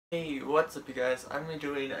Hey, what's up you guys? I'm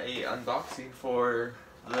doing a unboxing for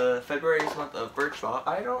the February month of Birchbox.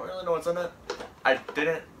 I don't really know what's in it. I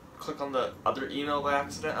didn't click on the other email by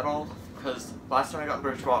accident at all, because last time I got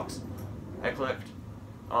Birchbox, I clicked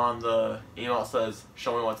on the email that says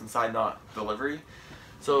show me what's inside, not delivery.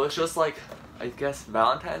 So it's just like, I guess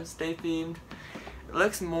Valentine's Day themed. It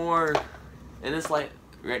looks more, in this light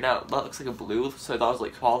right now, that looks like a blue, so I thought it was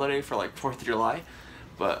like holiday for like 4th of July,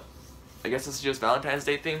 but I guess this is just Valentine's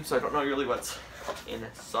Day themed, so I don't know really what's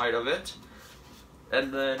inside of it.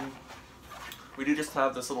 And then we do just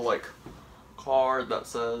have this little like card that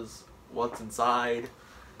says what's inside,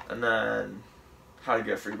 and then how to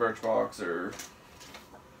get a free Birchbox or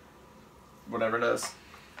whatever it is.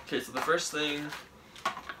 Okay, so the first thing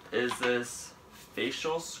is this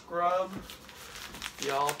facial scrub.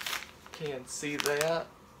 Y'all can't see that.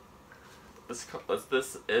 This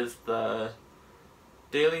is the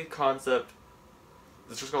Daily Concept.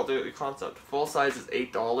 It's just called Daily Concept. Full size is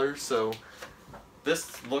 $8, so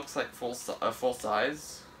this looks like full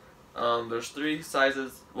size. There's 3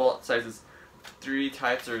 sizes. Well, sizes 3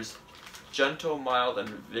 types. There's gentle, mild, and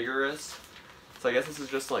vigorous. So I guess this is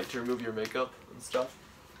just like to remove your makeup and stuff.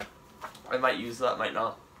 I might use that, might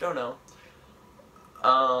not. Don't know.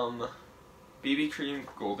 BB Cream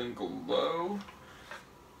Golden Glow,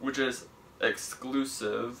 which is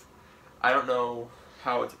exclusive. I don't know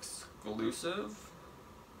how it's exclusive,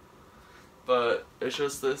 but it's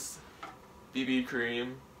just this BB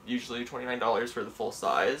cream, usually $29 for the full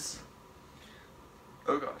size.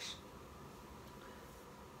 Oh gosh.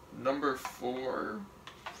 Number 4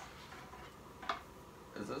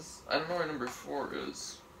 is this? I don't know where number 4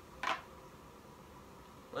 is.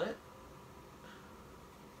 What?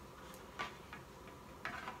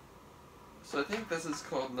 So I think this is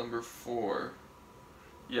called number 4.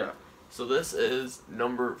 Yeah. So this is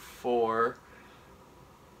number 4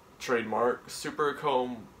 trademark, Super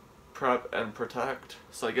Comb Prep and Protect.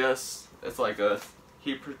 So I guess it's like a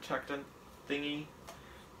heat protectant thingy.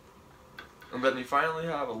 And then we finally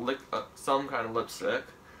have some kind of lipstick.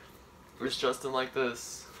 It's just in like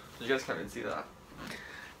this. You guys can't even see that.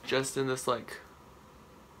 Just in this like,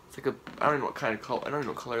 it's like a, I don't even know what kind of color. I don't even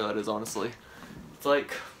know what color that is, honestly. It's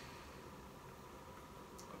like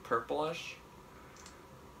a purplish.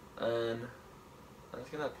 And I'm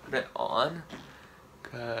just gonna put it on,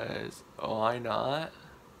 cause why not?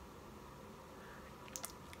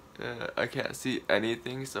 I can't see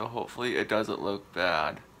anything, so hopefully it doesn't look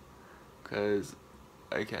bad, cause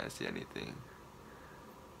I can't see anything.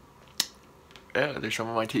 Yeah, there's some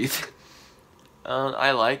of my teeth.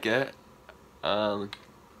 I like it.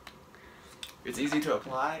 It's easy to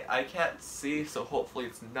apply. I can't see, so hopefully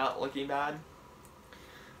it's not looking bad.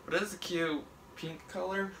 But it is a cute pink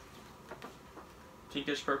color.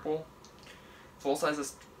 Pinkish purple. Full size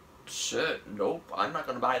is shit. Nope, I'm not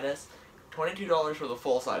gonna buy this. $22 for the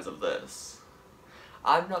full size of this.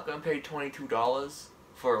 I'm not gonna pay $22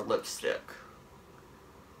 for a lipstick.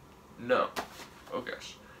 No. Oh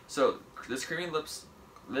gosh. So this creamy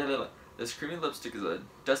this creamy lipstick is a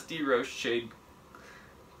dusty rose shade.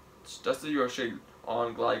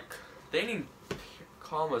 On like, they need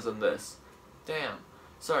commas in this. Damn.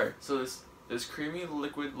 Sorry. So this creamy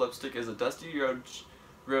liquid lipstick is a dusty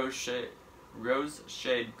rose shade,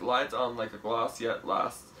 glides on like a gloss, yet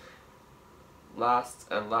lasts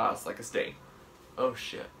like a stain. Oh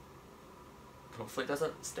shit. Hopefully it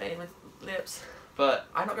doesn't stain my lips. But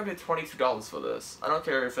I'm not gonna pay $22 for this. I don't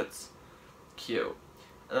care if it's cute.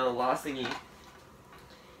 And then the last thingy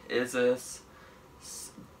is this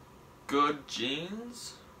Good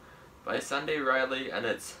Jeans by Sunday Riley, and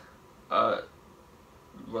it's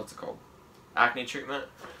what's it called? Acne treatment.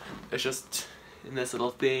 It's just in this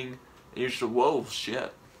little thing, and you're just, whoa,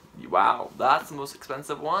 shit. Wow, that's the most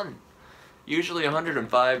expensive one. Usually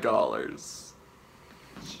 $105.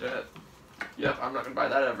 Shit. Yep, I'm not gonna buy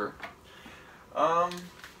that ever.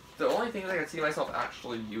 The only things I can see myself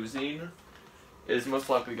actually using is most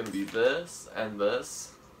likely gonna be this and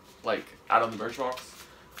this, like out of the Birchbox.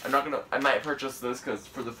 I might purchase this because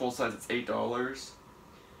for the full size it's $8.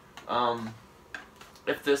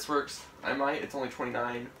 If this works, I might. It's only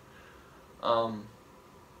 $29.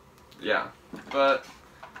 Yeah, but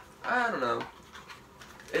I don't know.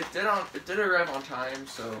 It did arrive on time,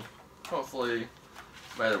 so hopefully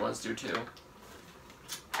my other ones do too.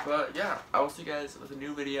 But yeah, I will see you guys with a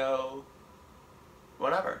new video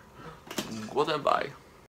whenever. Well then, bye.